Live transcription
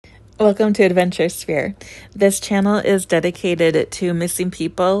Welcome to AdventureSphere. This channel is dedicated to missing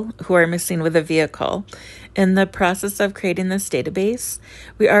people who are missing with a vehicle. In the process of creating this database,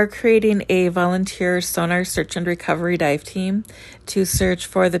 we are creating a volunteer sonar search and recovery dive team to search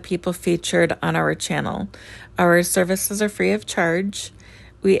for the people featured on our channel. Our services are free of charge.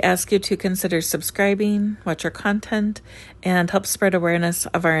 We ask you to consider subscribing, watch our content, and help spread awareness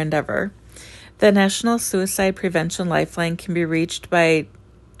of our endeavor. The National Suicide Prevention Lifeline can be reached by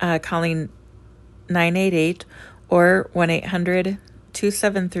calling 988 or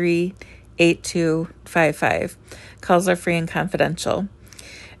 1-800-273-8255. Calls are free and confidential.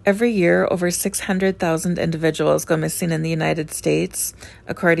 Every year, over 600,000 individuals go missing in the United States,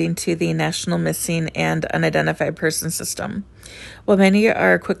 according to the National Missing and Unidentified Person System. While many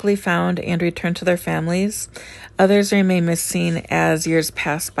are quickly found and returned to their families, others remain missing as years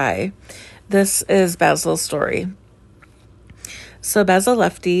pass by. This is Bassel's story. So Bassel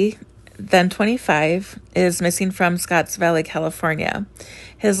Lutfi, then 25, is missing from Scotts Valley, California.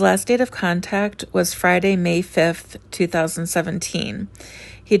 His last date of contact was Friday, May 5th, 2017.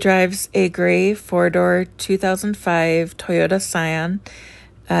 He drives a gray four-door 2005 Toyota Scion,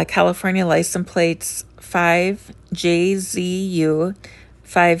 California license plates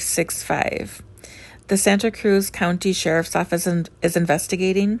 5JZU565. The Santa Cruz County Sheriff's Office is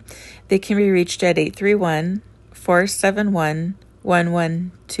investigating. They can be reached at 831-471-1121.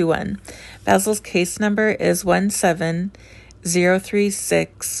 Bassel's case number is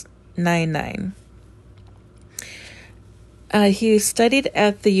 17-03699. He studied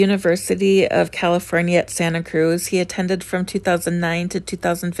at the University of California at Santa Cruz. He attended from 2009 to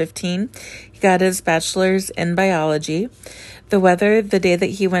 2015. He got his bachelor's in biology. The weather the day that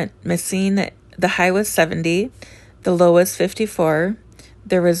he went missing, the high was 70, the low was 54.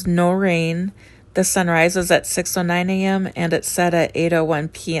 There was no rain. The sunrise was at 6:09 a.m. and it set at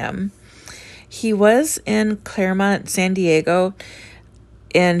 8:01 p.m. He was in Claremont, San Diego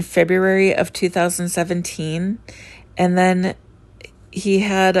in February of 2017, and then he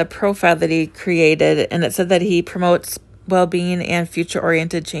had a profile that he created, and it said that he promotes well-being and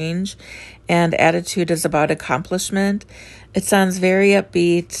future-oriented change, and attitude is about accomplishment. It sounds very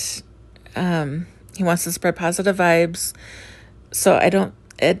upbeat. He wants to spread positive vibes, so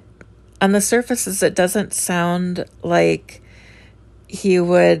on the surfaces, it doesn't sound like he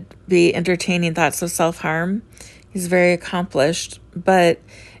would be entertaining thoughts of self-harm. He's very accomplished, but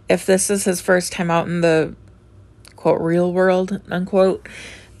if this is his first time out in the, quote, real world, unquote,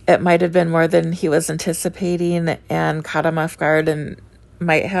 it might have been more than he was anticipating and caught him off guard and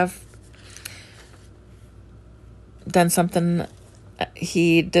might have done something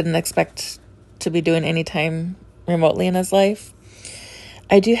he didn't expect to be doing anytime remotely in his life.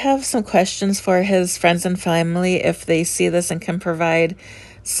 I do have some questions for his friends and family if they see this and can provide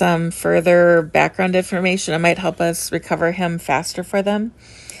some further background information. It might help us recover him faster for them.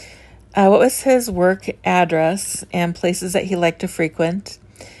 What was his work address and places that he liked to frequent?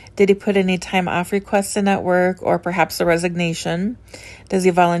 Did he put any time off requests in at work or perhaps a resignation? Does he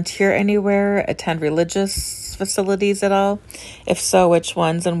volunteer anywhere, attend religious facilities at all? If so, which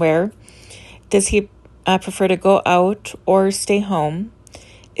ones and where? Does he prefer to go out or stay home?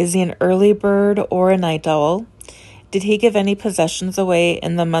 Is he an early bird or a night owl? Did he give any possessions away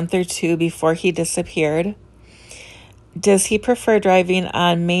in the month or two before he disappeared? Does he prefer driving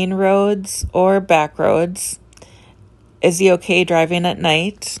on main roads or back roads? Is he okay driving at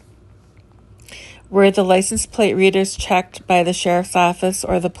night? Were the license plate readers checked by the sheriff's office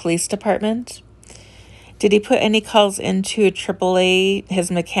or the police department? Did he put any calls into AAA,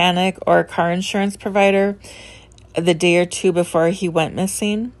 his mechanic, or car insurance provider the day or two before he went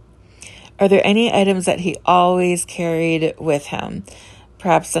missing? Are there any items that he always carried with him?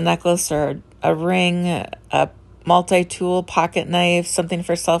 Perhaps a necklace or a ring, a multi-tool, pocket knife, something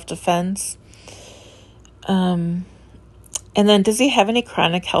for self-defense? And then does he have any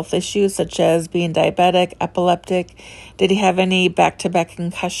chronic health issues such as being diabetic, epileptic? Did he have any back-to-back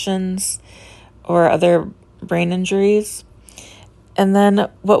concussions or other brain injuries? And then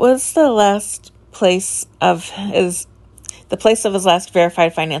what was the place of his last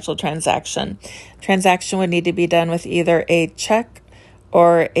verified financial transaction? Transaction would need to be done with either a check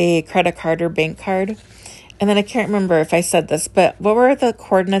or a credit card or bank card. And then I can't remember if I said this, but what were the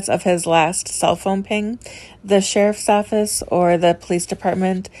coordinates of his last cell phone ping? The sheriff's office or the police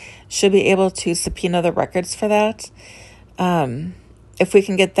department should be able to subpoena the records for that. If we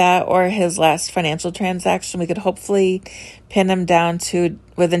can get that or his last financial transaction, we could hopefully pin him down to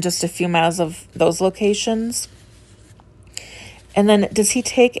within just a few miles of those locations. And then does he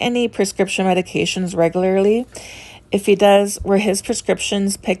take any prescription medications regularly? If he does, were his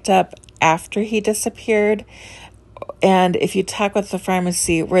prescriptions picked up after he disappeared? And if you talk with the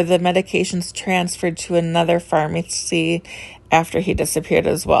pharmacy, were the medications transferred to another pharmacy after he disappeared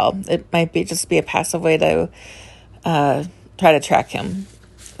as well? It might just be a passive way to try to track him.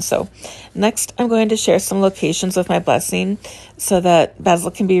 So next, I'm going to share some locations with my blessing so that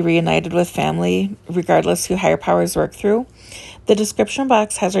Bassel can be reunited with family, regardless who higher powers work through. The description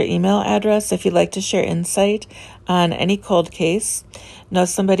box has our email address if you'd like to share insight on any cold case, know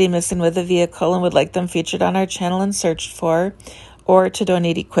somebody missing with a vehicle and would like them featured on our channel and searched for, or to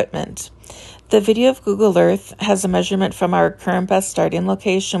donate equipment. The video of Google Earth has a measurement from our current best starting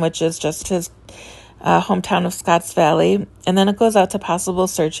location, which is just his hometown of Scotts Valley, and then it goes out to possible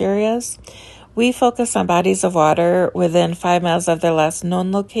search areas. We focus on bodies of water within 5 miles of their last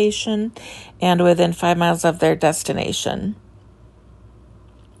known location and within 5 miles of their destination.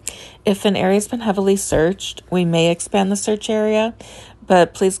 If an area has been heavily searched, we may expand the search area,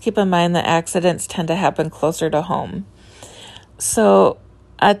 but please keep in mind that accidents tend to happen closer to home. So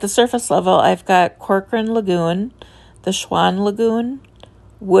at the surface level, I've got Corcoran Lagoon, the Schwann Lagoon,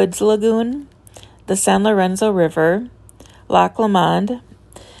 Woods Lagoon, the San Lorenzo River, Lac Lemond,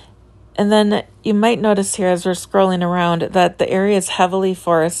 and then you might notice here as we're scrolling around that the area is heavily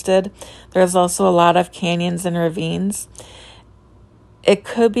forested. There's also a lot of canyons and ravines. It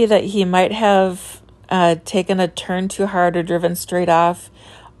could be that he might have taken a turn too hard or driven straight off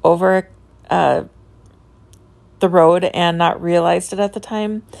over the road and not realized it at the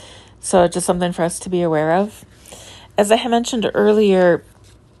time. So just something for us to be aware of. As I had mentioned earlier,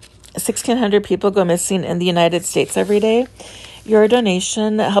 1,600 people go missing in the United States every day. Your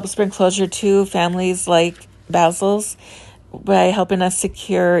donation helps bring closure to families like Bassel's by helping us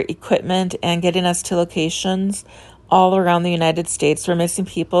secure equipment and getting us to locations all around the United States where missing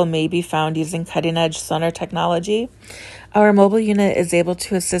people may be found using cutting-edge sonar technology. Our mobile unit is able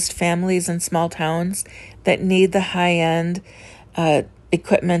to assist families in small towns that need the high-end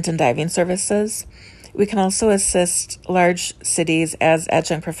equipment and diving services. We can also assist large cities as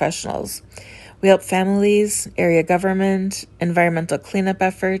adjunct professionals. We help families, area government, environmental cleanup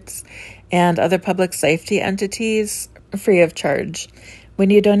efforts, and other public safety entities free of charge. When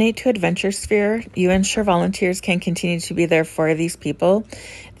you donate to AdventureSphere, you ensure volunteers can continue to be there for these people.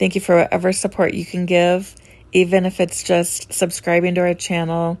 Thank you for whatever support you can give, even if it's just subscribing to our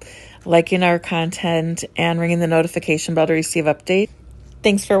channel, liking our content, and ringing the notification bell to receive updates.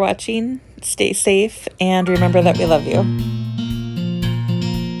 Thanks for watching. Stay safe, and remember that we love you.